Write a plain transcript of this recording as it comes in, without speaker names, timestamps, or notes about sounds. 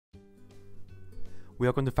we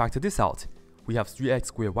are going to factor this out. We have 3x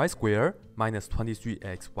squared y squared minus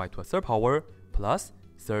 23x y to a third power plus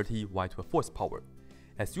 30y to a fourth power.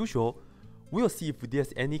 As usual, we'll see if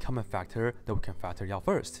there's any common factor that we can factor out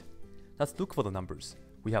first. Let's look for the numbers.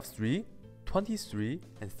 We have 3, 23,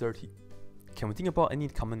 and 30. Can we think about any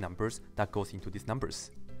common numbers that goes into these numbers?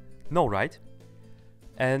 No, right?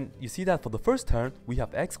 And you see that for the first term, we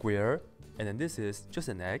have x squared, and then this is just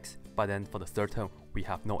an x, but then for the third term, we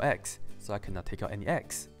have no x, so I cannot take out any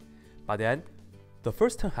x. But then, the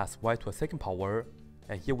first term has y to a second power,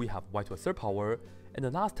 and here we have y to a third power, and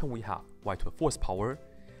the last term we have y to a fourth power.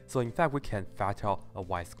 So in fact, we can factor out a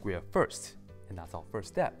y squared first, and that's our first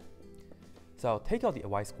step. So I'll take out the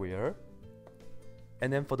y squared,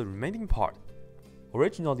 and then for the remaining part,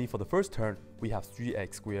 originally for the first term, we have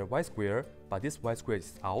 3x squared y squared, but this y squared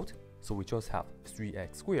is out, so we just have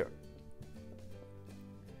 3x squared.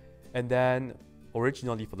 And then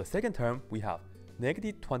originally for the second term, we have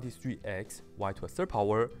negative 23x y to a third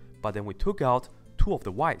power, but then we took out 2 of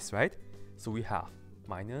the y's, right? So we have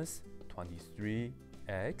minus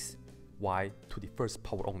 23x y to the first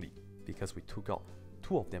power only, because we took out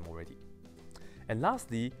 2 of them already. And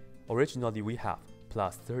lastly, originally we have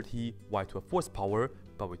plus 30y to a fourth power,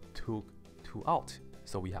 but we took 2 out.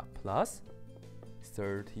 So we have plus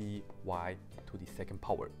 30y to the second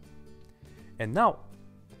power. And now,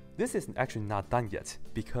 this is actually not done yet,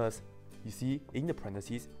 because you see in the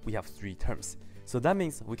parentheses, we have 3 terms. So that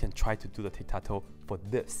means we can try to do the tic-tac-toe for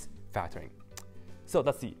this factoring. So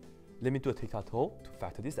let's see. Let me do a tic-tac-toe to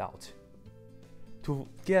factor this out. To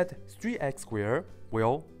get 3x squared,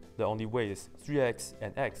 well, the only way is 3x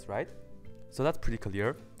and x, right? So that's pretty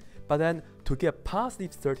clear. But then to get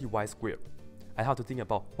positive 30y squared, I have to think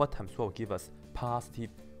about what times what will give us positive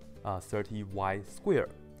 30y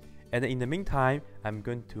squared. And then in the meantime, I'm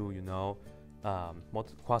going to,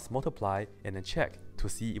 cross multiply and then check to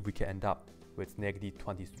see if we can end up with negative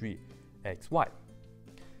 23xy.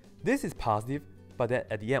 This is positive, but then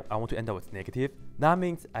at the end, I want to end up with negative. That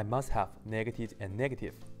means I must have negative and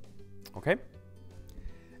negative. Okay?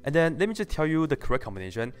 And then let me just tell you the correct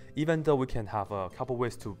combination, even though we can have a couple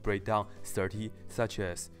ways to break down 30, such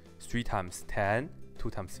as 3 times 10, 2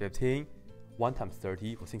 times 15, 1 times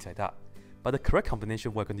 30, or things like that. But the correct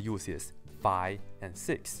combination we're going to use is 5 and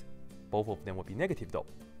 6. Both of them will be negative though.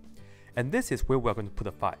 And this is where we're going to put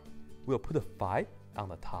a 5. We'll put a 5 on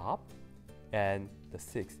the top and the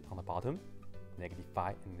 6 on the bottom, negative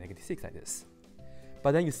 5 and negative 6 like this.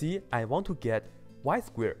 But then you see, I want to get y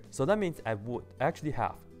squared. So that means I would actually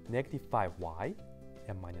have negative 5y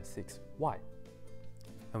and minus 6y.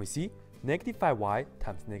 And we see negative 5y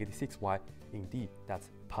times negative 6y, indeed, that's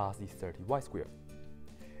positive 30y squared.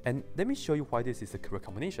 And let me show you why this is the correct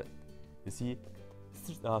combination. You see,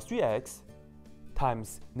 3x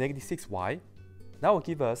times negative 6y, that will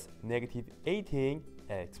give us negative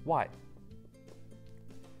 18xy.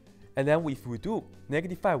 And then if we do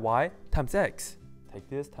negative 5y times x, take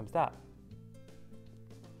this times that,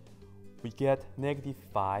 we get negative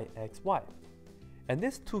 5xy. And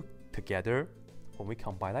these two together, when we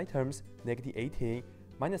combine like terms, negative 18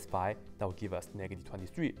 minus 5, that will give us negative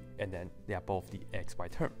 23. And then they are both the xy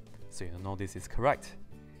term. So you know this is correct.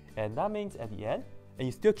 And that means at the end, and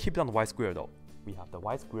you still keep it on the y squared though. We have the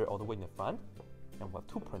y squared all the way in the front, and we have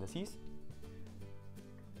 2 parentheses.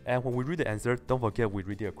 And when we read the answer, don't forget we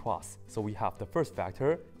read it across. So we have the first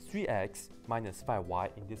factor, 3x minus 5y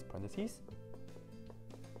in this parentheses,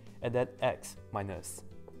 and then x minus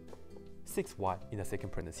 6y in the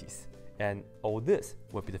second parentheses. And all this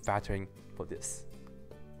will be the factoring for this.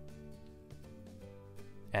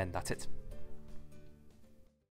 And that's it.